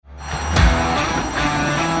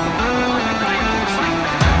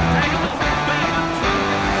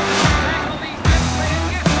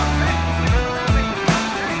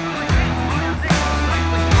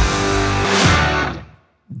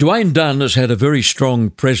Dwayne Dunn has had a very strong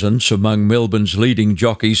presence among Melbourne's leading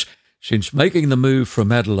jockeys since making the move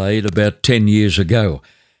from Adelaide about 10 years ago.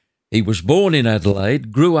 He was born in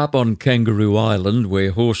Adelaide, grew up on Kangaroo Island where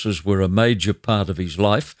horses were a major part of his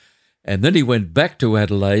life, and then he went back to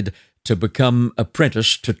Adelaide to become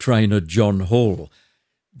apprentice to trainer John Hall.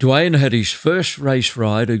 Dwayne had his first race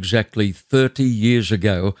ride exactly 30 years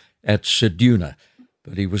ago at Ceduna,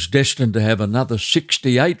 but he was destined to have another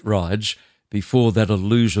 68 rides before that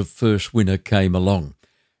elusive first winner came along.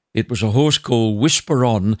 It was a horse called Whisper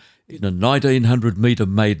On in a 1900-metre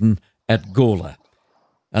maiden at Gawler.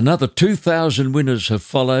 Another 2,000 winners have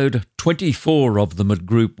followed, 24 of them at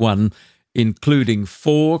Group 1, including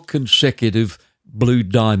 4 consecutive Blue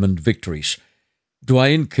Diamond victories.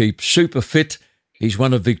 Dwayne keeps super fit. He's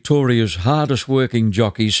one of Victoria's hardest working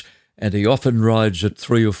jockeys, and he often rides at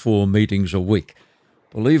 3 or 4 meetings a week.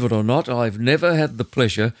 Believe it or not, I've never had the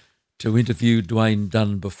pleasure to interview Dwayne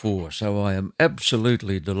Dunn before, so I am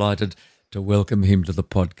absolutely delighted to welcome him to the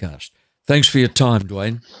podcast. Thanks for your time,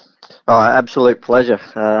 Dwayne. Oh, absolute pleasure.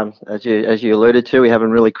 As you alluded to, we haven't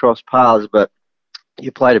really crossed paths, but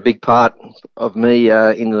you played a big part of me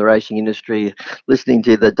in the racing industry, listening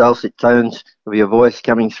to the dulcet tones of your voice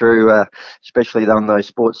coming through, especially on those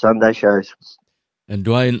Sports Sunday shows. And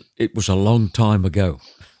Dwayne, it was a long time ago.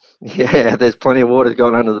 Yeah, there's plenty of water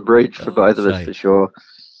gone under the bridge for both of us, for sure.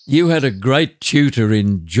 You had a great tutor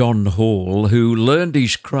in John Hall who learned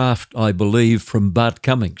his craft, I believe, from Bart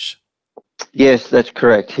Cummings. Yes, that's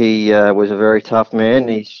correct. He was a very tough man.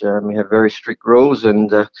 He had very strict rules,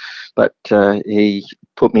 but he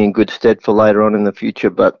put me in good stead for later on in the future.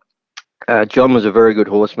 But John was a very good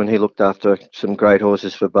horseman. He looked after some great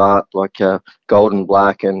horses for Bart, like Golden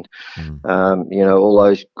Black and all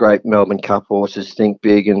those great Melbourne Cup horses, Think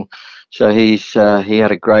Big, and so he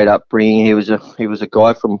had a great upbringing. He was a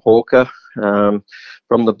guy from Hawker,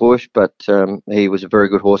 from the bush, but he was a very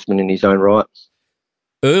good horseman in his own right.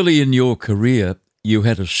 Early in your career, you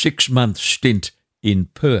had a 6-month stint in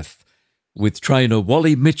Perth with trainer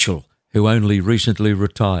Wally Mitchell, who only recently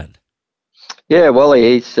retired. Yeah, Wally,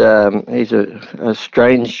 he's a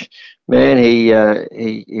strange man.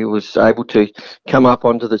 He was able to come up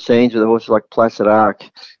onto the scenes with a horse like Placid Arc.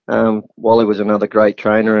 Wally was another great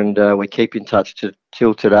trainer, and we keep in touch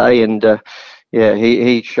till today. And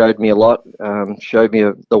he showed me a lot. Showed me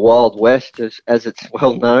the Wild West, as it's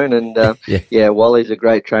well known. And Wally's a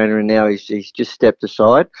great trainer, and now he's just stepped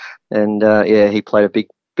aside. And he played a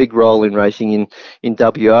big role in racing in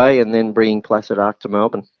WA, and then bringing Placid Arc to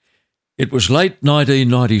Melbourne. It was late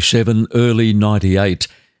 1997, early 98,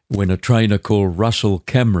 when a trainer called Russell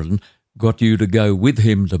Cameron got you to go with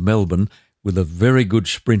him to Melbourne with a very good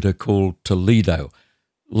sprinter called Toledo,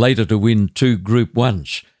 later to win 2 Group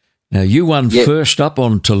 1s. Now, you won first up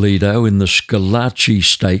on Toledo in the Scalacci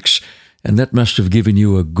Stakes, and that must have given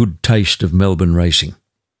you a good taste of Melbourne racing.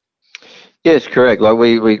 Yes, correct. Like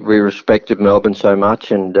we respected Melbourne so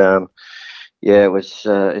much, and it's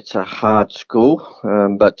a hard school,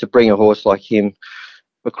 but to bring a horse like him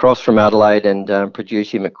across from Adelaide and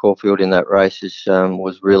produce him at Caulfield in that race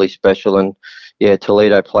was really special. And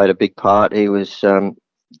Toledo played a big part. He was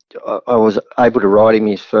I was able to ride him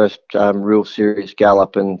his first real serious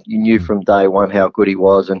gallop, and you knew from day one how good he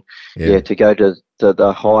was. And to go to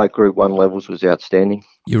the high Group 1 levels was outstanding.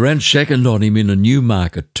 You ran second on him in a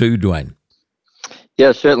Newmarket too, Dwayne. Yeah,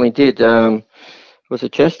 I certainly did. Was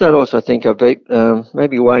it Chestnut horse? I think I beat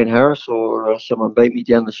maybe Wayne Harris or someone beat me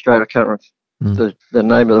down the straight. I can't remember. The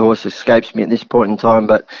name of the horse escapes me at this point in time,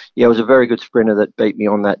 but it was a very good sprinter that beat me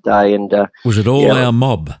on that day. And was it All Our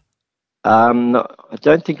Mob? No, I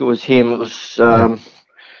don't think it was him. It was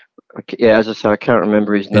as I say, I can't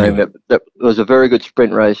remember his name. Anyway. It was a very good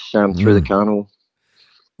sprint race through the carnival.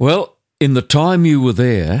 Well, in the time you were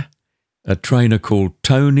there, a trainer called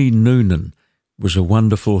Tony Noonan was a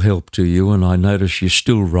wonderful help to you, and I notice you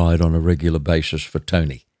still ride on a regular basis for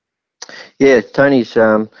Tony. Yeah, Tony's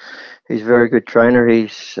he's a very good trainer.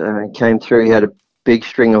 He's came through. He had a big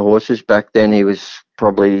string of horses back then. He was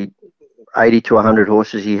probably 80 to 100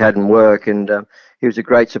 horses he had in work, and he was a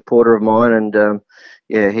great supporter of mine. And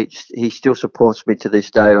he still supports me to this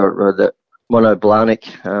day. Or the Mono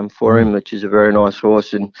Blanik for him, which is a very nice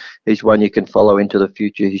horse, and he's one you can follow into the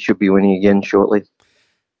future. He should be winning again shortly.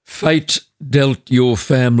 Fate dealt your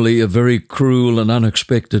family a very cruel and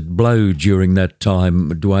unexpected blow during that time,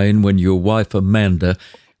 Dwayne, when your wife Amanda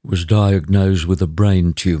was diagnosed with a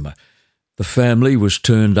brain tumour. The family was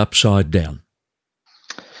turned upside down.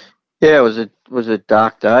 Yeah, it was a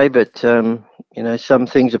dark day, but some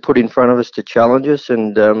things are put in front of us to challenge us,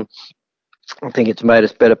 and I think it's made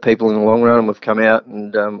us better people in the long run, and we've come out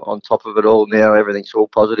and on top of it all now, everything's all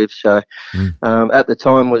positive. So at the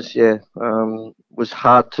time was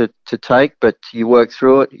hard to take, but you work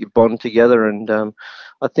through it, you bond together, and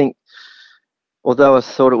I think although I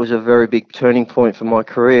thought it was a very big turning point for my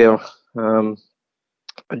career, I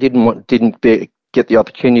get the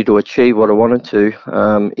opportunity to achieve what I wanted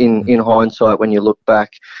to. In hindsight, when you look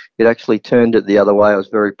back, it actually turned it the other way. I was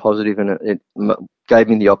very positive, and it gave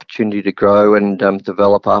me the opportunity to grow and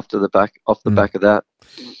develop off the back of that.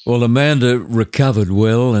 Well, Amanda recovered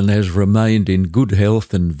well and has remained in good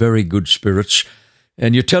health and very good spirits.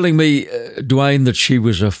 And you're telling me, Dwayne, that she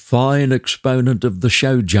was a fine exponent of the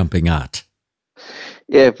show jumping art.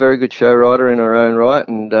 Yeah, very good show writer in her own right,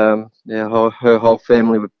 and her whole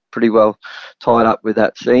family were pretty well tied up with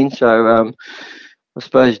that scene. So I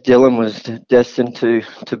suppose Dylan was destined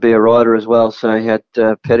to be a writer as well. So he had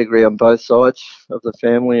pedigree on both sides of the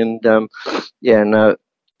family, and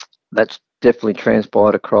that's definitely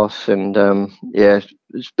transpired across. And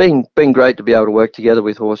it's been great to be able to work together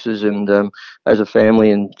with horses and as a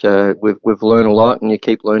family, and we've learned a lot, and you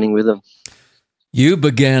keep learning with them. You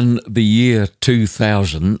began the year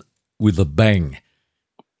 2000 with a bang.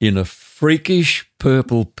 In a freakish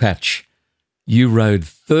purple patch, you rode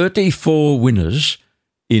 34 winners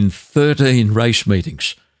in 13 race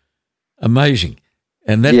meetings. Amazing.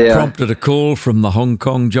 And that prompted a call from the Hong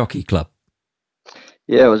Kong Jockey Club.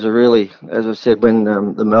 Yeah, it was a really, as I said, when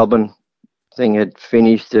the Melbourne thing had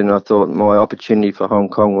finished, and I thought my opportunity for Hong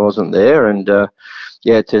Kong wasn't there, and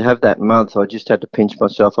to have that month, I just had to pinch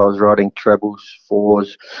myself. I was riding trebles,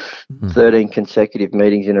 fours, 13 consecutive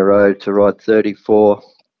meetings in a row to ride 34.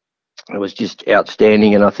 It was just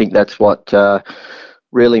outstanding, and I think that's what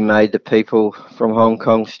really made the people from Hong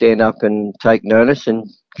Kong stand up and take notice. And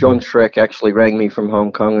John Schreck actually rang me from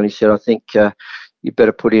Hong Kong, and he said, I think you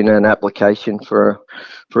better put in an application for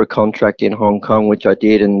a contract in Hong Kong, which I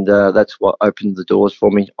did, and that's what opened the doors for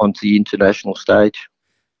me onto the international stage.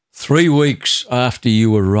 3 weeks after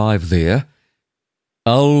you arrived there,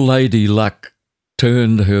 old Lady Luck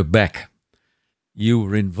turned her back. You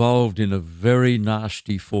were involved in a very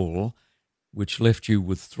nasty fall, which left you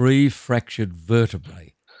with 3 fractured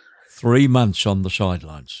vertebrae, 3 months on the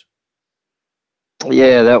sidelines.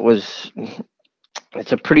 Yeah,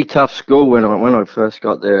 it's a pretty tough school when I first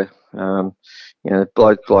got there.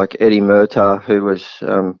 Bloke like Eddie Murtaugh, who was,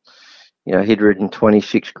 he'd ridden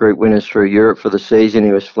 26 group winners through Europe for the season.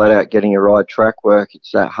 He was flat out getting a ride track work.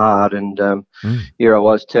 It's that hard. And here I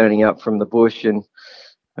was turning up from the bush and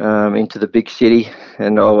into the big city.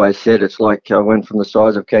 And I always said it's like I went from the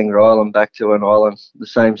size of Kangaroo Island back to an island the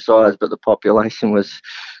same size, but the population was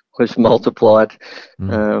multiplied.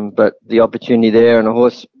 But the opportunity there, and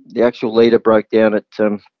the actual leader broke down at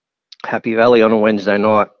Happy Valley on a Wednesday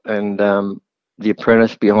night, and the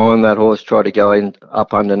apprentice behind that horse tried to go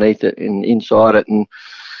up underneath it and inside it, and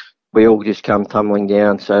we all just come tumbling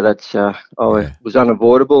down. So that's it was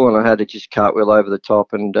unavoidable, and I had to just cartwheel over the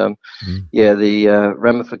top. And the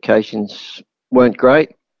ramifications weren't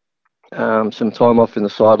great. Some time off in the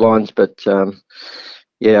sidelines, but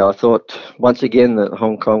I thought once again that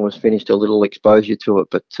Hong Kong was finished, a little exposure to it,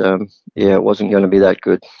 but it wasn't going to be that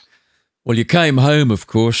good. Well, you came home, of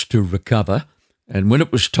course, to recover, and when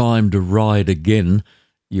it was time to ride again,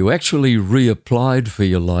 you actually reapplied for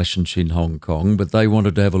your licence in Hong Kong, but they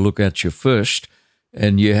wanted to have a look at you first,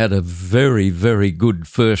 and you had a very, very good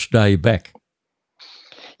first day back.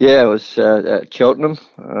 Yeah, it was at Cheltenham.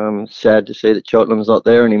 Sad to see that Cheltenham's not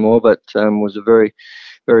there anymore, but was a very,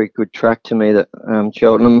 very good track to me, that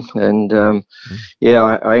Cheltenham. And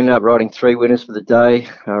I ended up riding 3 winners for the day.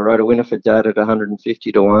 I rode a winner for Dad at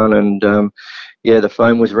 150 to 1, and the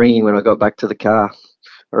phone was ringing when I got back to the car.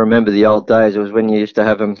 I remember the old days. It was when you used to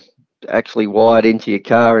have them actually wired into your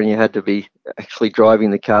car, and you had to be actually driving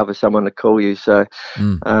the car for someone to call you. So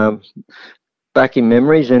back in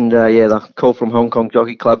memories, and the call from Hong Kong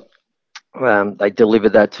Jockey Club. They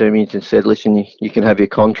delivered that to me and said, listen, you can have your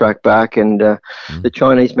contract back. And the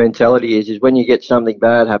Chinese mentality is when you get something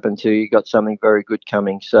bad happen to you, you got something very good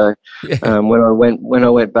coming. So when I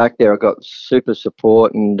went back there, I got super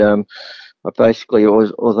support, and I basically,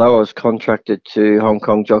 although I was contracted to Hong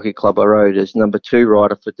Kong Jockey Club, I rode as number 2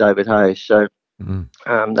 rider for David Hayes. So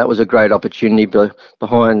that was a great opportunity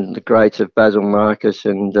behind the greats of Basil Marcus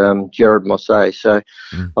and Gerard Mosse. So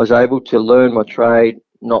I was able to learn my trade,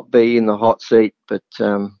 not be in the hot seat, but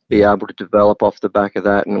be able to develop off the back of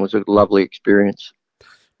that, and it was a lovely experience.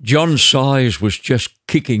 John Size was just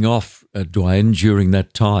kicking off, Dwayne, during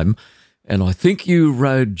that time, and I think you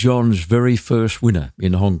rode John's very first winner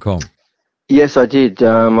in Hong Kong. Yes, I did.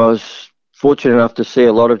 I was fortunate enough to see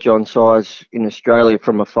a lot of John Size in Australia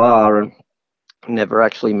from afar, and never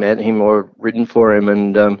actually met him or ridden for him.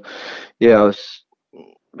 And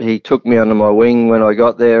he took me under my wing when I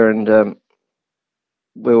got there, and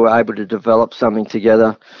we were able to develop something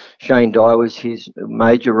together. Shane Dye was his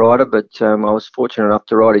major rider, but I was fortunate enough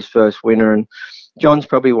to ride his first winner. And John's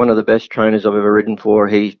probably one of the best trainers I've ever ridden for.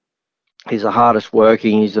 He's the hardest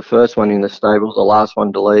working. He's the first one in the stables, the last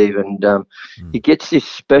one to leave, and he gets this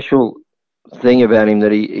special thing about him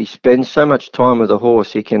that he spends so much time with the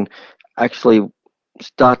horse. He can actually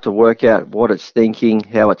start to work out what it's thinking,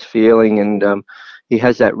 how it's feeling, and he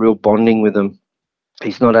has that real bonding with them.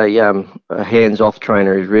 He's not a hands-off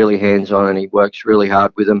trainer. He's really hands-on, and he works really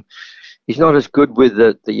hard with them. He's not as good with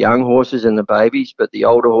the young horses and the babies, but the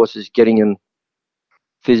older horses, getting them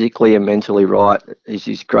physically and mentally right is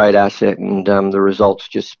his great asset, and the results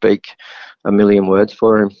just speak a million words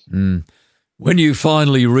for him. Mm. When you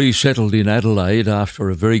finally resettled in Adelaide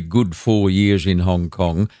after a very good 4 years in Hong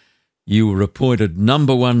Kong, you were appointed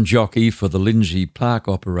number one jockey for the Lindsay Park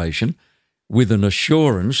operation, with an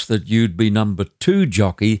assurance that you'd be number two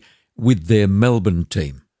jockey with their Melbourne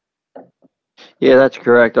team. Yeah, that's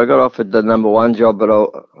correct. I got offered the number one job, but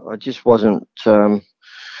I just wasn't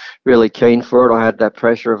really keen for it. I had that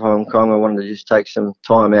pressure of Hong Kong. I wanted to just take some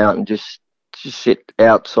time out and just sit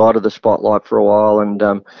outside of the spotlight for a while.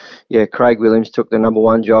 And Craig Williams took the number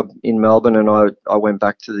one job in Melbourne, and I went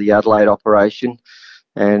back to the Adelaide operation.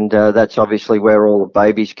 And that's obviously where all the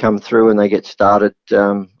babies come through and they get started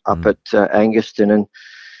up at Anguston. And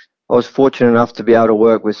I was fortunate enough to be able to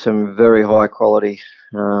work with some very high quality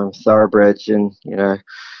thoroughbreds, and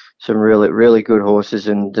some really, really good horses,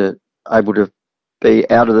 and able to be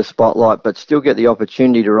out of the spotlight but still get the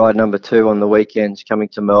opportunity to ride number two on the weekends coming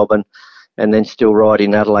to Melbourne, and then still ride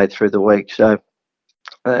in Adelaide through the week. So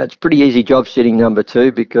it's a pretty easy job sitting number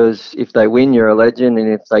two, because if they win, you're a legend,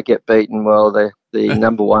 and if they get beaten, well, the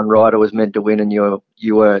number one rider was meant to win and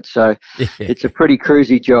you weren't. So it's a pretty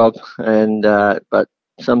cruisy job, and but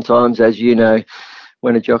sometimes, as you know,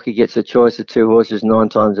 when a jockey gets a choice of two horses, 9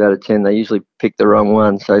 times out of 10 they usually pick the wrong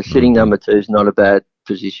one. So sitting number two is not a bad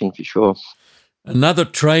position for sure. Another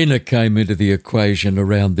trainer came into the equation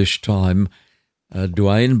around this time,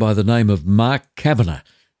 Dwayne, by the name of Mark Kavanagh,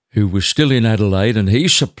 who was still in Adelaide, and he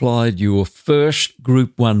supplied your first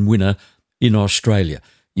Group 1 winner in Australia.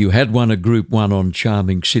 You had won a Group 1 on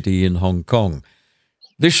Charming City in Hong Kong.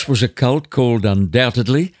 This was a colt called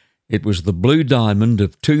Undoubtedly. It was the Blue Diamond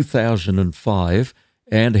of 2005,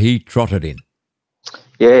 and he trotted in.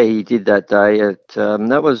 Yeah, he did that day.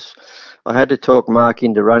 I had to talk Mark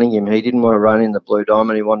into running him. He didn't want to run in the Blue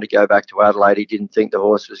Diamond. He wanted to go back to Adelaide. He didn't think the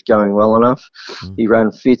horse was going well enough. He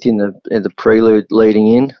ran fifth in the prelude leading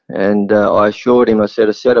in, and I assured him, I said,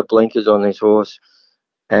 a set of blinkers on this horse,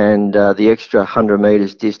 and the extra 100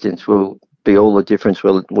 metres distance will be all the difference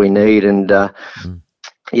we need. And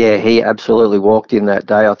he absolutely walked in that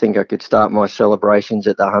day. I think I could start my celebrations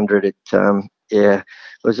at the 100. It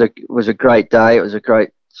was a great day. It was a great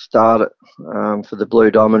start for the Blue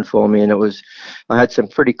Diamond for me, and I had some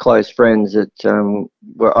pretty close friends that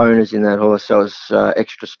were owners in that horse, so it was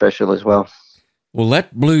extra special as well. Well,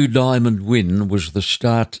 that Blue Diamond win was the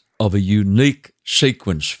start of a unique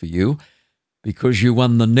sequence for you, because you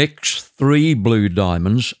won the next 3 Blue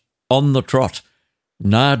Diamonds on the trot.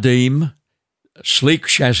 Nadim, Sleek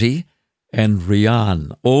Chassis and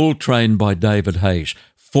Rian, all trained by David Hayes.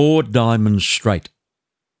 4 diamonds straight.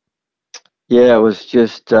 Yeah, it was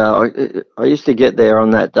just, I used to get there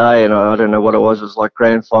on that day, and I don't know what it was like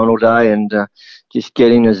grand final day, and just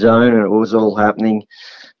get in the zone, and it was all happening.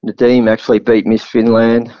 Nadim actually beat Miss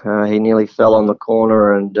Finland. He nearly fell on the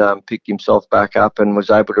corner and picked himself back up and was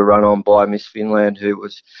able to run on by Miss Finland, who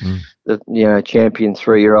was the champion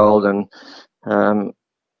 3-year-old. And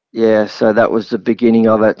so that was the beginning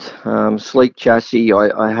of it. Sleek Chassis,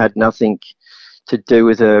 I had nothing to do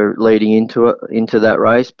with her leading into that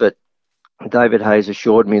race, but David Hayes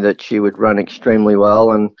assured me that she would run extremely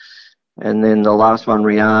well, and then the last one,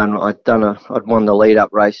 Rian, I'd won the lead-up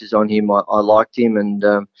races on him. I liked him, and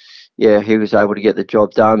he was able to get the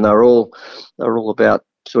job done. They were all about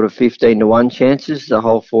sort of 15-1 chances, the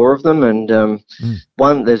whole 4 of them, and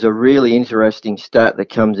there's a really interesting stat that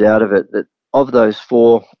comes out of it, that of those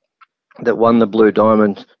 4 that won the Blue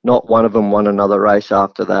Diamond, not one of them won another race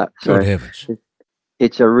after that. Good heavens.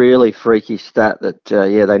 It's a really freaky stat that,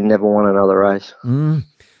 they never won another race.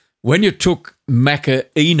 When you took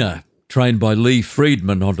Macaina, trained by Lee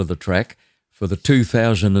Friedman, onto the track for the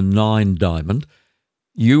 2009 Diamond,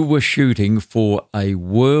 you were shooting for a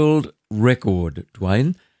world record,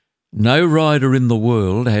 Dwayne. No rider in the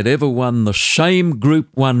world had ever won the same Group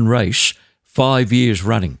 1 race 5 years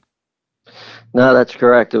running. No, that's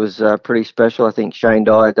correct. It was pretty special. I think Shane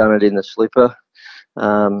Dye had done it in the slipper.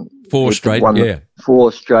 Four straight, yeah.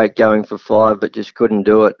 4 straight going for 5, but just couldn't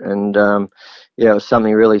do it. And, it was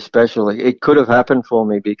something really special. It could have happened for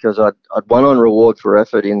me because I'd won on reward for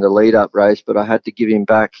effort in the lead-up race, but I had to give him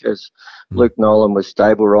back as Luke Nolan was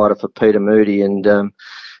stable rider for Peter Moody. And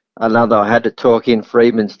I had to talk in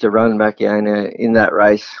Freedman's to run back in that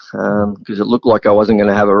race because it looked like I wasn't going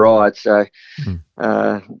to have a ride. So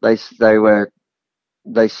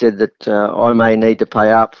they said that I may need to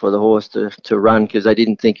pay up for the horse to run because they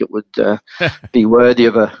didn't think it would be worthy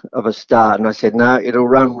of a start. And I said, no, it'll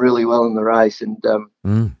run really well in the race. And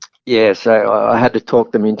so I had to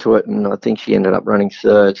talk them into it, and I think she ended up running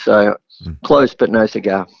third. So close, but no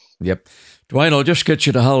cigar. Yep. Dwayne, I'll just get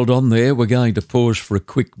you to hold on there. We're going to pause for a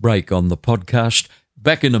quick break on the podcast.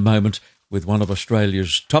 Back in a moment with one of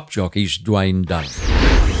Australia's top jockeys, Dwayne Dunn.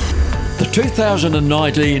 The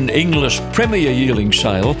 2019 Inglis Premier Yearling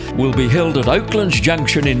Sale will be held at Oaklands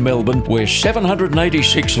Junction in Melbourne, where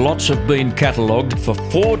 786 lots have been catalogued for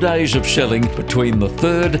 4 days of selling between the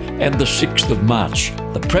 3rd and the 6th of March.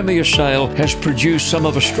 The Premier Sale has produced some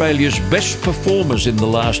of Australia's best performers in the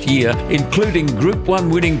last year, including Group 1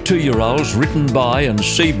 winning 2-year-olds Written By and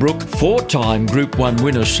Seabrook, 4-time Group 1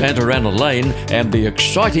 winner Santa Ana Lane, and the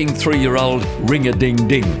exciting 3-year-old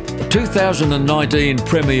Ring-a-Ding-Ding. The 2019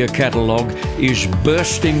 Premier Catalogue is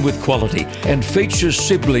bursting with quality and features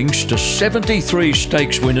siblings to 73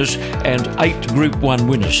 stakes winners and 8 Group 1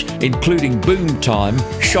 winners, including Boom Time,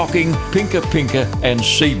 Shocking, Pinker Pinker and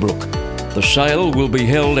Seabrook. The sale will be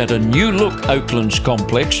held at a new-look Oaklands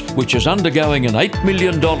complex, which is undergoing an $8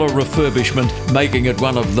 million refurbishment, making it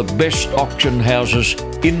one of the best auction houses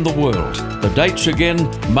in the world. The dates again,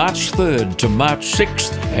 March 3rd to March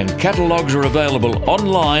 6th, and catalogues are available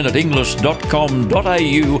online at inglis.com.au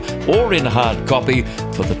or in hard copy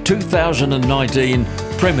for the 2019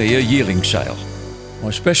 Premier Yearling Sale.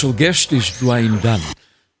 My special guest is Dwayne Dunn.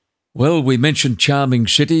 Well, we mentioned Charming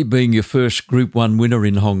City being your first Group 1 winner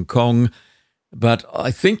in Hong Kong, but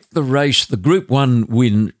I think the race, the Group 1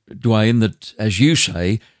 win, Dwayne, that, as you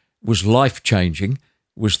say, was life-changing,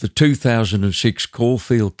 was the 2006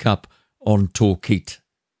 Caulfield Cup on Torquay.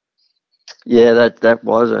 Yeah, that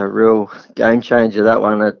was a real game changer, that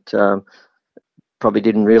one. It probably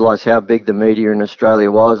didn't realise how big the media in Australia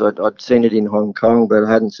was. I'd seen it in Hong Kong, but I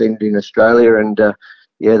hadn't seen it in Australia, and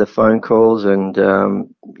the phone calls and,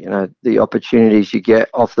 the opportunities you get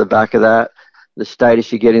off the back of that, the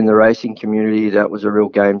status you get in the racing community, that was a real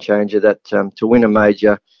game changer. That to win a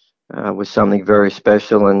major was something very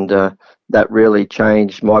special, and that really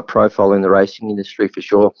changed my profile in the racing industry for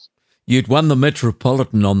sure. You'd won the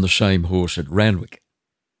Metropolitan on the same horse at Randwick.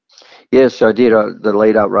 Yes, I did, the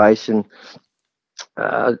lead-up race, and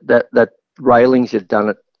that Railings had done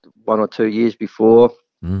it 1 or 2 years before.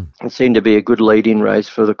 It seemed to be a good lead-in race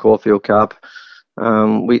for the Caulfield Cup.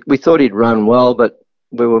 We thought he'd run well, but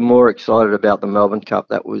we were more excited about the Melbourne Cup.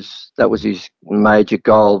 That was his major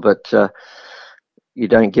goal. But you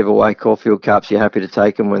don't give away Caulfield Cups. You're happy to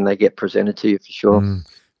take them when they get presented to you, for sure.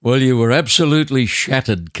 Well, you were absolutely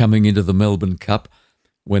shattered coming into the Melbourne Cup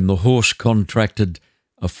when the horse contracted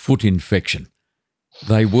a foot infection.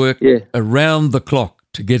 They worked around the clock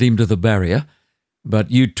to get him to the barrier, but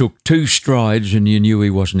you took 2 strides and you knew he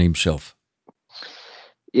wasn't himself.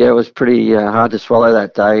 Yeah, it was pretty hard to swallow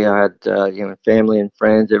that day. I had family and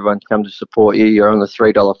friends, everyone come to support you. You're on the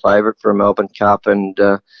 $3 favourite for a Melbourne Cup, and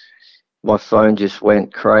my phone just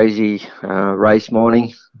went crazy race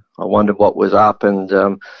morning. I wondered what was up, and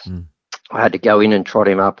I had to go in and trot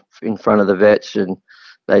him up in front of the vets, and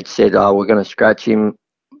they'd said, we're going to scratch him.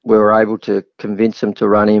 We were able to convince them to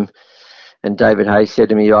run him. And David Hayes said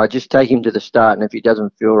to me, just take him to the start, and if he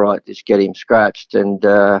doesn't feel right, just get him scratched. And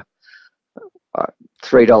 $3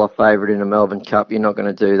 favourite in a Melbourne Cup, you're not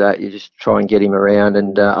going to do that. You just try and get him around.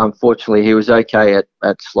 And unfortunately, he was okay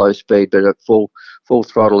at slow speed, but at full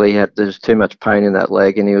throttle, there's too much pain in that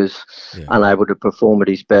leg, and he was unable to perform at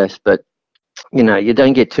his best. But you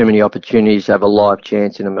don't get too many opportunities to have a live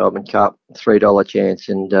chance in a Melbourne Cup, $3 chance.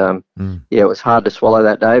 And it was hard to swallow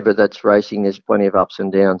that day, but that's racing. There's plenty of ups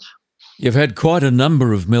and downs. You've had quite a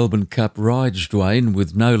number of Melbourne Cup rides, Dwayne,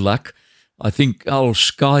 with no luck. I think old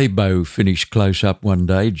Skybow finished close up one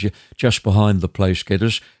day, just behind the place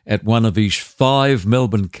getters, at one of his 5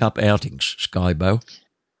 Melbourne Cup outings, Skybow.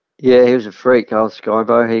 Yeah, he was a freak, old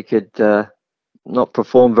Skybow. He could not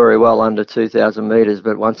perform very well under 2,000 metres,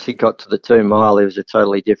 but once he got to the 2 mile, he was a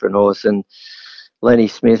totally different horse. And Lenny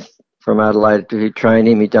Smith from Adelaide, who trained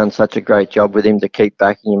him, he'd done such a great job with him to keep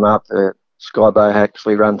backing him up. Skybow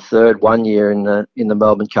actually run third one year in the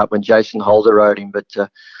Melbourne Cup when Jason Holder rode him, but I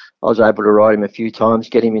was able to ride him a few times,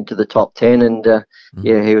 get him into the top 10, and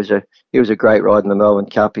yeah, he was a great ride in the Melbourne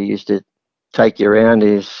Cup. He used to take you around.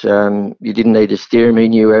 You didn't need to steer him. He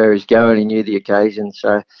knew where he was going. He knew the occasion.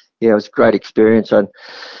 So yeah, it was a great experience. And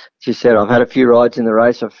as you said, I've had a few rides in the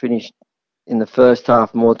race. I've finished in the first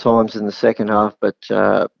half more times than the second half, but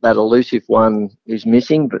that elusive one is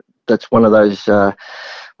missing. But that's one of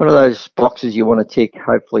those boxes you want to tick,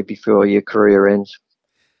 hopefully before your career ends.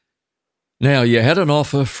 Now, you had an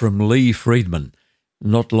offer from Lee Friedman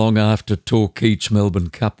not long after Torquate's Melbourne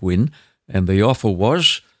Cup win, and the offer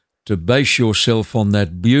was to base yourself on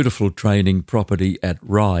that beautiful training property at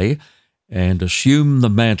Rye and assume the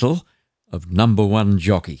mantle of number one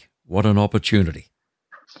jockey. What an opportunity.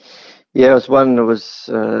 Yeah, it was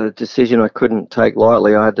a decision I couldn't take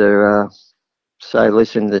lightly. I had to say,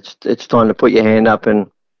 listen, it's time to put your hand up and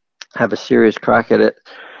have a serious crack at it.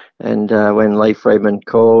 And when Lee Friedman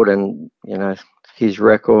called and, his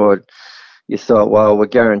record, you thought, well, we're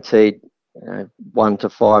guaranteed 1 to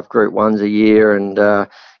 5 Group 1s a year and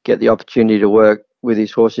get the opportunity to work with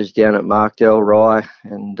his horses down at Markdale, Rye.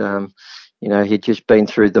 And, he'd just been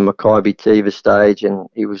through the Mackay-Tiva stage and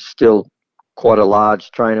he was still quite a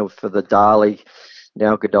large trainer for the Darley,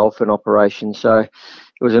 now Godolphin operation. So it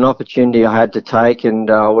was an opportunity I had to take,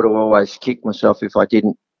 and I would have always kicked myself if I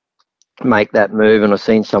didn't make that move, and I've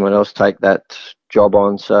seen someone else take that job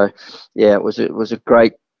on. So yeah, it was a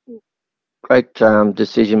great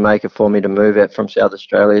decision maker for me to move out from South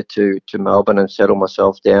Australia to Melbourne and settle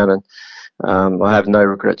myself down, and I have no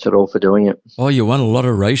regrets at all for doing it. Oh, you won a lot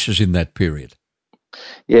of races in that period.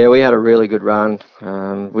 Yeah, we had a really good run.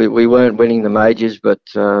 We weren't winning the majors, but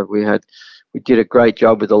we did a great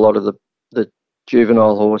job with a lot of the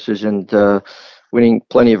juvenile horses and winning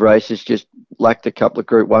plenty of races. Just lacked a couple of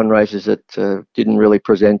Group 1 races that didn't really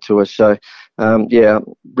present to us. So,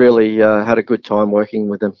 really had a good time working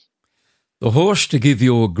with them. The horse to give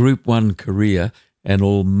your Group 1 career an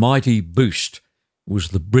almighty boost was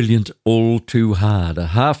the brilliant All Too Hard, a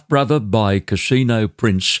half-brother by Casino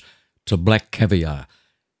Prince to Black Caviar.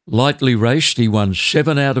 Lightly raced, he won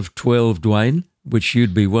 7 out of 12, Dwayne, which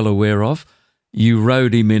you'd be well aware of. You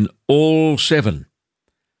rode him in all 7.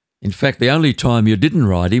 In fact, the only time you didn't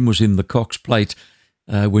ride him was in the Cox Plate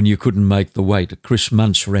when you couldn't make the weight. Chris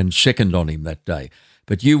Muntz ran second on him that day.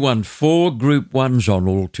 But you won 4 Group 1s on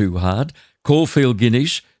All Too Hard, Caulfield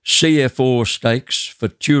Guineas, CF4 Stakes,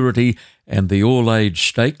 Futurity and the All-Age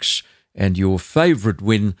Stakes, and your favourite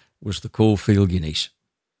win was the Caulfield Guineas.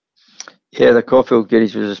 Yeah, the Caulfield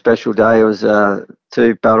Guineas was a special day. It was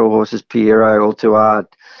 2 battle horses, Piero, All Too Hard,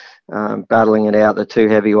 battling it out, the 2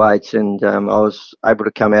 heavyweights, and I was able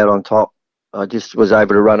to come out on top. I just was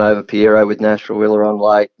able to run over Piero with Nashville Wheeler on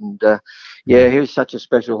late, and he was such a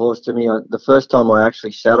special horse to me. The first time I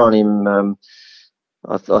actually sat on him,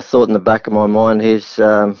 I thought in the back of my mind,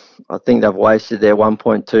 I think they've wasted their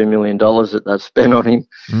 $1.2 million that they've spent on him.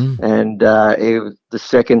 And the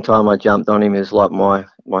second time I jumped on him, it was like my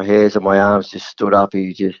hairs and my arms just stood up.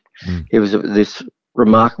 He was this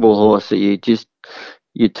remarkable horse that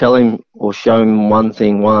you tell him or show him one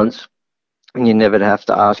thing once, and you never have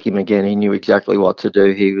to ask him again. He knew exactly what to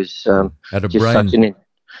do. He was had a just brain.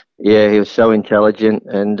 he was so intelligent,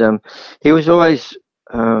 and he was always.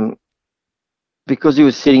 Because he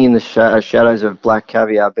was sitting in the shadows of Black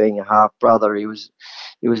Caviar, being a half brother, it was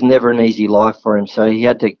never an easy life for him. So he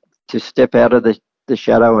had to step out of the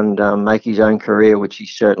shadow and make his own career, which he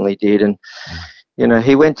certainly did. And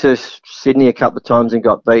he went to Sydney a couple of times and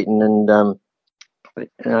got beaten. And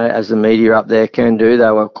as the media up there can do,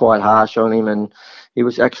 they were quite harsh on him. And he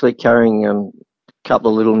was actually carrying a couple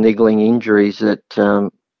of little niggling injuries that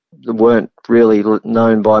weren't really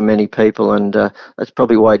known by many people. And that's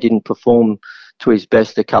probably why he didn't perform to his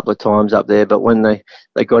best a couple of times up there, but when they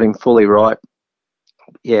got him fully right,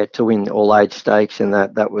 to win all age stakes, and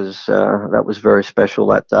that was very special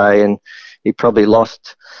that day. And he probably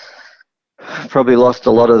lost a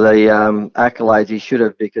lot of the accolades he should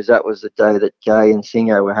have, because that was the day that Gay and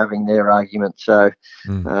Singo were having their argument. So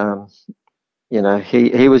he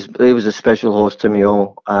was a special horse to me,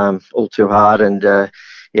 all too hard, and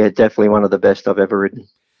definitely one of the best I've ever ridden.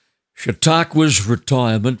 Chautauqua's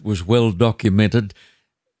retirement was well documented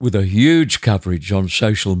with a huge coverage on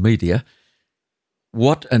social media.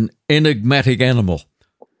 What an enigmatic animal.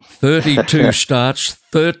 32 starts,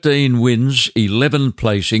 13 wins, 11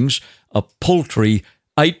 placings, a paltry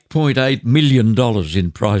 $8.8 million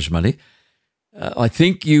in prize money. I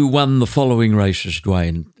think you won the following races,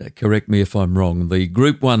 Dwayne. Correct me if I'm wrong. The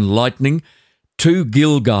Group 1 Lightning, 2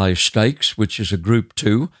 Gilgai Stakes, which is a Group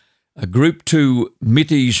 2, a Group 2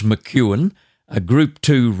 Mitties McEwen, a Group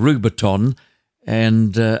 2 Rubiton,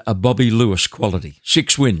 and a Bobby Lewis quality.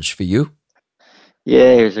 6 wins for you.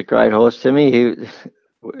 Yeah, he was a great horse to me.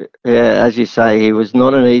 Yeah, as you say, he was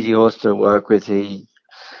not an easy horse to work with. He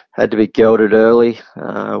had to be gelded early.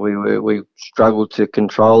 We struggled to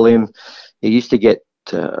control him. He used to get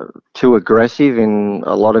too aggressive in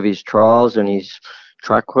a lot of his trials and his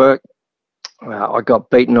track work. I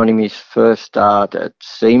got beaten on him his first start at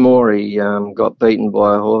Seymour. He got beaten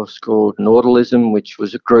by a horse called Nautilism, which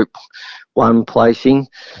was a Group 1 placing.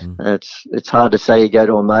 It's hard to say you go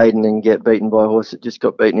to a maiden and get beaten by a horse that just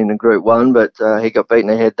got beaten in a Group 1, but he got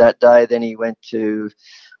beaten ahead that day. Then he went to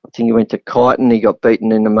Kyneton. He got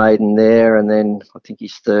beaten in the maiden there, and then I think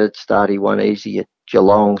his third start he won easy at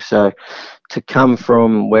Geelong. So to come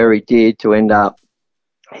from where he did to end up,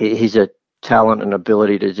 he's a talent and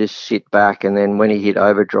ability to just sit back, and then when he hit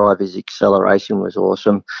overdrive, his acceleration was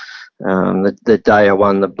awesome. The day I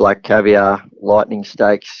won the Black Caviar Lightning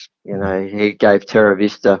Stakes, he gave Terra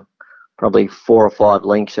Vista probably 4 or 5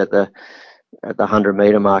 lengths at the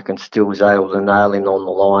 100-metre mark and still was able to nail him on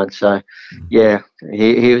the line. So, yeah,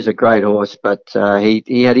 he was a great horse, but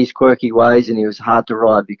he had his quirky ways and he was hard to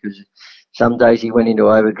ride because some days he went into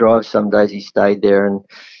overdrive, some days he stayed there, and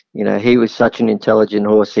he was such an intelligent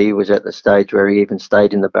horse. He was at the stage where he even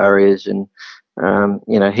stayed in the barriers and,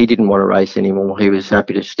 he didn't want to race anymore. He was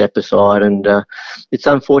happy to step aside. And it's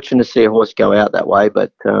unfortunate to see a horse go out that way.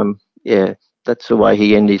 But, yeah, that's the way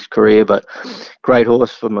he ended his career. But great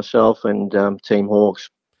horse for myself and Team Hawkes.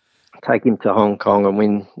 Take him to Hong Kong and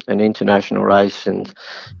win an international race. And,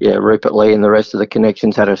 yeah, Rupert Lee and the rest of the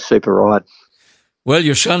connections had a super ride. Well,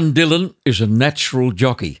 your son Dylan is a natural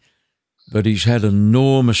jockey, but he's had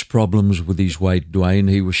enormous problems with his weight, Dwayne.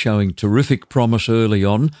 He was showing terrific promise early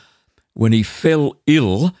on when he fell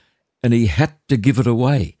ill and he had to give it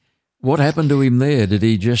away. What happened to him there? Did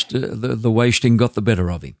he just, the wasting got the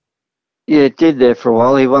better of him? Yeah, it did there for a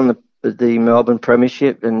while. He won the Melbourne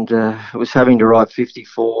Premiership and was having to ride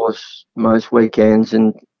 54s most weekends.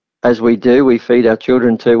 And as we do, we feed our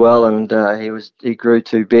children too well, and he grew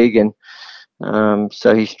too big, and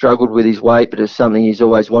so he struggled with his weight, but it's something he's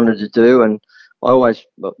always wanted to do. And I always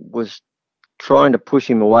was trying to push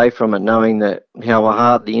him away from it, knowing that how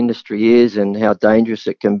hard the industry is and how dangerous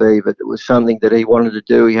it can be. But it was something that he wanted to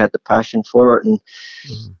do. He had the passion for it, and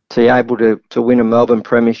to be able to win a Melbourne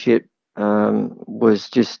Premiership was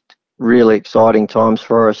just really exciting times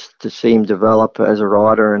for us to see him develop as a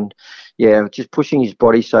rider. And yeah, just pushing his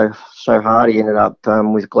body so hard, he ended up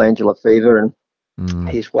with glandular fever, and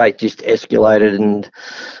his weight just escalated, and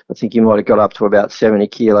I think he might have got up to about 70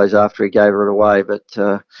 kilos after he gave it away.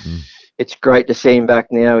 But it's great to see him back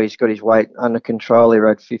now. He's got his weight under control. He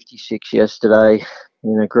rode 56 yesterday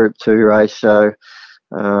in a Group 2 race. So,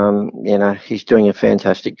 he's doing a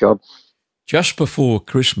fantastic job. Just before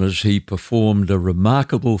Christmas, he performed a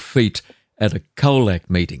remarkable feat at a Colac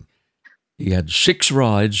meeting. He had 6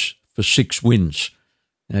 rides for 6 wins.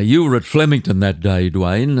 Now, you were at Flemington that day,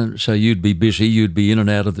 Dwayne, so you'd be busy. You'd be in and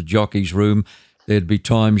out of the jockey's room. There'd be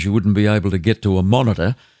times you wouldn't be able to get to a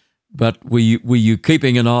monitor. But were you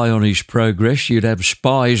keeping an eye on his progress? You'd have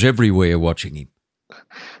spies everywhere watching him.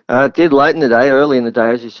 I did late in the day, early in the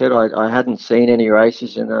day, as you said. I hadn't seen any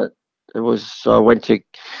races, and I went to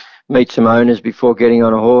meet some owners before getting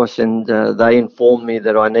on a horse, and they informed me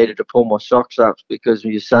that I needed to pull my socks up because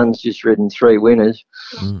your son's just ridden 3 winners.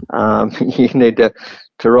 You need to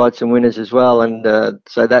ride some winners as well, and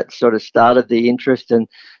so that sort of started the interest, and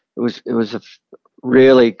it was a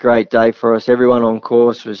really great day for us. Everyone on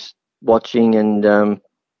course was watching, and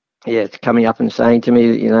it's coming up and saying to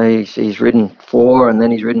me, he's ridden 4 and then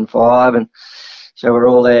he's ridden 5, and so we're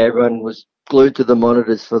all there. Everyone was glued to the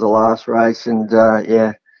monitors for the last race, and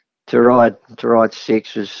to ride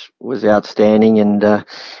 6 was outstanding. And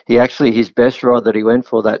his best ride that he went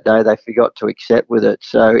for that day, they forgot to accept with it,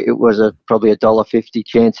 so it was probably $1.50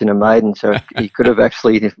 chance in a maiden, so he could have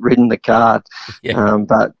actually ridden the card.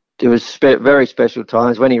 But it was very special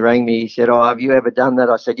times. When he rang me, he said, "Oh, have you ever done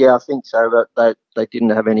that?" I said, "Yeah, I think so," but they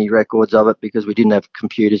didn't have any records of it because we didn't have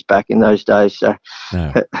computers back in those days. So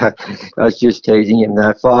no. I was just teasing him.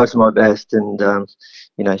 No, 5's my best, and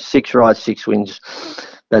 6 rides, 6 wins.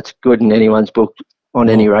 That's good in anyone's book on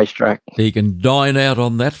any racetrack. He can dine out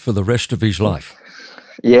on that for the rest of his life.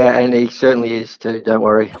 Yeah, and he certainly is too, don't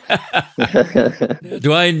worry.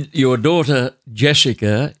 Dwayne, your daughter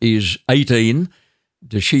Jessica is 18.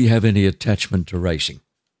 Does she have any attachment to racing?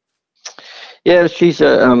 Yeah, she's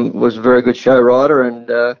was a very good show rider,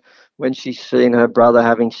 and when she's seen her brother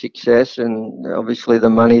having success and obviously the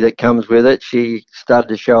money that comes with it, she started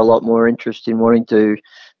to show a lot more interest in wanting to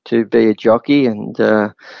to be a jockey, and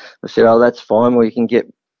I said, "Oh, that's fine. We can get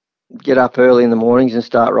up early in the mornings and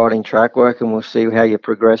start riding track work, and we'll see how you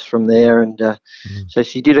progress from there." And so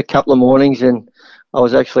she did a couple of mornings, and I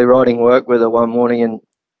was actually riding work with her one morning,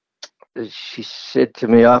 and she said to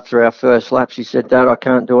me after our first lap, she said, "Dad, I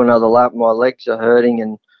can't do another lap. My legs are hurting."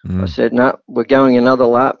 And I said, "No, we're going another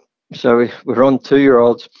lap." So we're on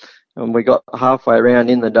 2-year-olds, and we got halfway around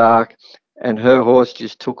in the dark, and her horse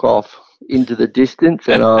just took off into the distance,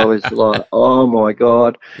 and I was like, "Oh my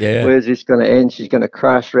God, where's this going to end? She's going to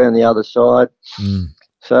crash around the other side."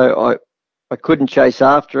 So I couldn't chase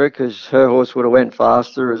after her because her horse would have went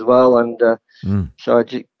faster as well, and so I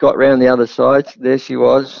just got round the other side. There she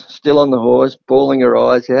was, still on the horse, bawling her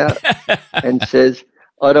eyes out, and says,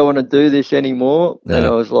 "I don't want to do this anymore." No. And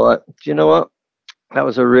I was like, "Do you know what? That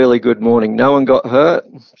was a really good morning. No one got hurt.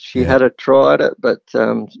 She had tried it, but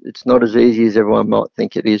it's not as easy as everyone might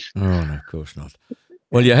think it is." Oh, no, of course not.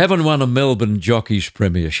 Well, you haven't won a Melbourne Jockeys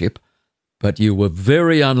Premiership, but you were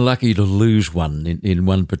very unlucky to lose one in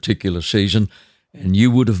one particular season, and you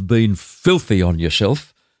would have been filthy on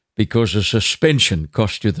yourself because a suspension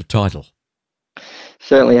cost you the title.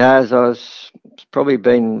 Certainly has. It's probably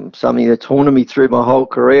been something that's haunted me through my whole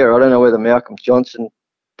career. I don't know whether Malcolm Johnson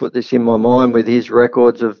put this in my mind with his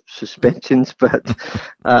records of suspensions, but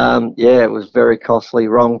it was very costly.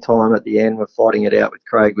 Wrong time at the end. We're fighting it out with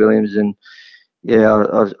Craig Williams, and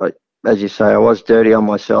I, as you say, I was dirty on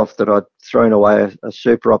myself that I'd thrown away a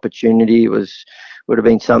super opportunity. Would have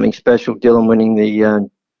been something special. Dylan winning the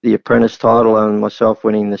apprentice title and myself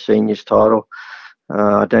winning the seniors title.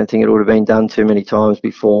 I don't think it would have been done too many times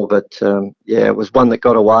before, but it was one that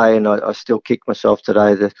got away, and I still kick myself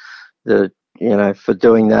today for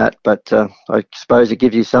doing that. But I suppose it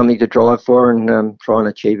gives you something to drive for and try and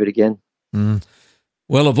achieve it again.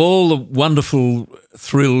 Well, of all the wonderful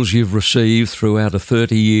thrills you've received throughout a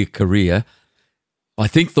 30-year career, I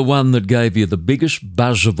think the one that gave you the biggest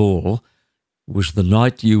buzz of all was the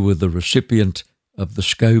night you were the recipient of the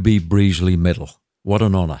Scobie Breasley Medal. What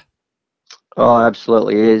an honour. Oh,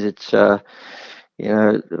 absolutely is. It's, we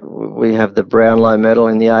have the Brownlow Medal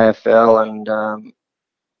in the AFL, and,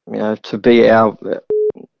 to be our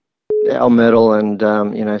medal, and,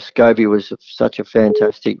 Scobie was such a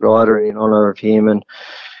fantastic rider, and in honour of him. And,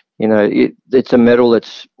 it's a medal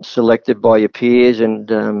that's selected by your peers, and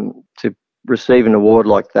to receive an award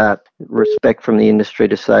like that, respect from the industry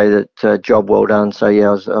to say that job well done. So, I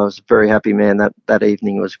was a very happy man. That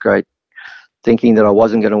evening was great. Thinking that I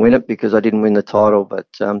wasn't going to win it because I didn't win the title, but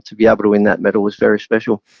to be able to win that medal was very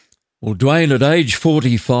special. Well, Dwayne, at age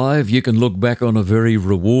 45, you can look back on a very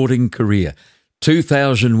rewarding career.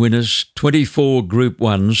 2,000 winners, 24 Group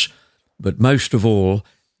 1s, but most of all,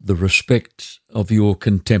 the respect of your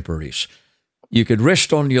contemporaries. You could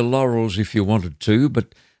rest on your laurels if you wanted to,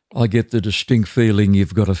 but I get the distinct feeling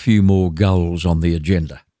you've got a few more goals on the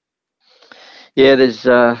agenda. Yeah, there's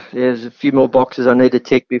a few more boxes I need to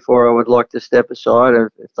tick before I would like to step aside, or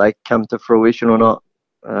if they come to fruition or not.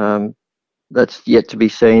 That's yet to be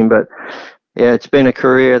seen. But yeah, it's been a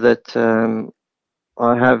career that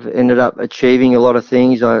I have ended up achieving a lot of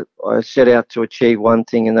things. I set out to achieve one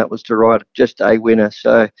thing, and that was to ride just a winner.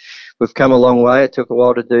 So we've come a long way. It took a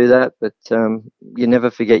while to do that, but you never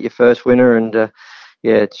forget your first winner. And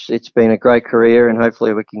it's been a great career, and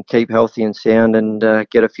hopefully we can keep healthy and sound and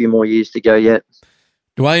get a few more years to go yet.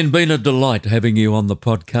 Dwayne, been a delight having you on the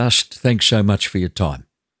podcast. Thanks so much for your time.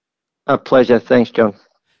 A pleasure. Thanks, John.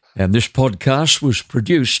 And this podcast was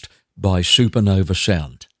produced by Supernova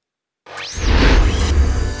Sound.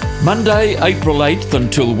 Monday, April 8th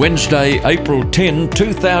until Wednesday, April 10,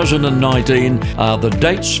 2019 are the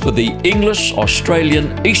dates for the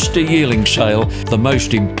English-Australian Easter Yearling Sale, the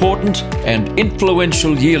most important and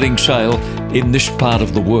influential yearling sale in this part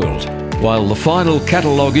of the world. While the final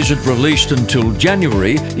catalogue isn't released until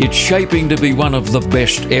January, it's shaping to be one of the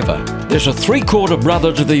best ever. There's a three-quarter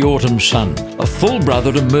brother to the Autumn Sun, a full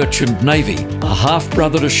brother to Merchant Navy, a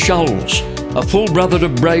half-brother to Shoals, a full brother to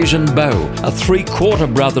Brazen Bow, a three-quarter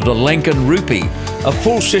brother to Lankan Rupee, a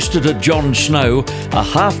full sister to John Snow, a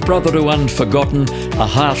half-brother to Unforgotten, a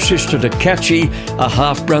half-sister to Catchy, a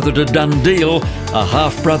half-brother to Dundeal, a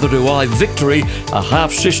half-brother to I Victory, a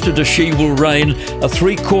half-sister to She Will Reign, a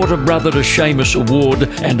three-quarter brother to Seamus Award,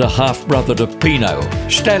 and a half-brother to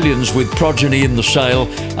Pinot. Stallions with progeny in the sale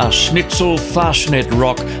are Schnitzel, Fastnet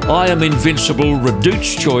Rock, I Am Invincible,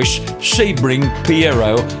 Redute's Choice, Sebring,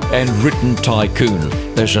 Piero, and Written Tycoon.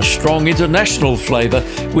 There's a strong international flavour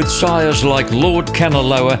with sires like Lord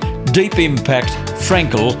Kanaloa, Deep Impact,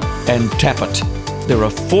 Frankel and Tappet. There are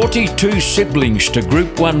 42 siblings to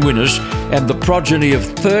Group 1 winners and the progeny of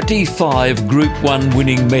 35 Group 1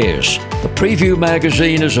 winning mares. The preview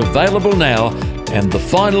magazine is available now and the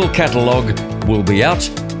final catalogue will be out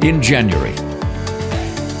in January.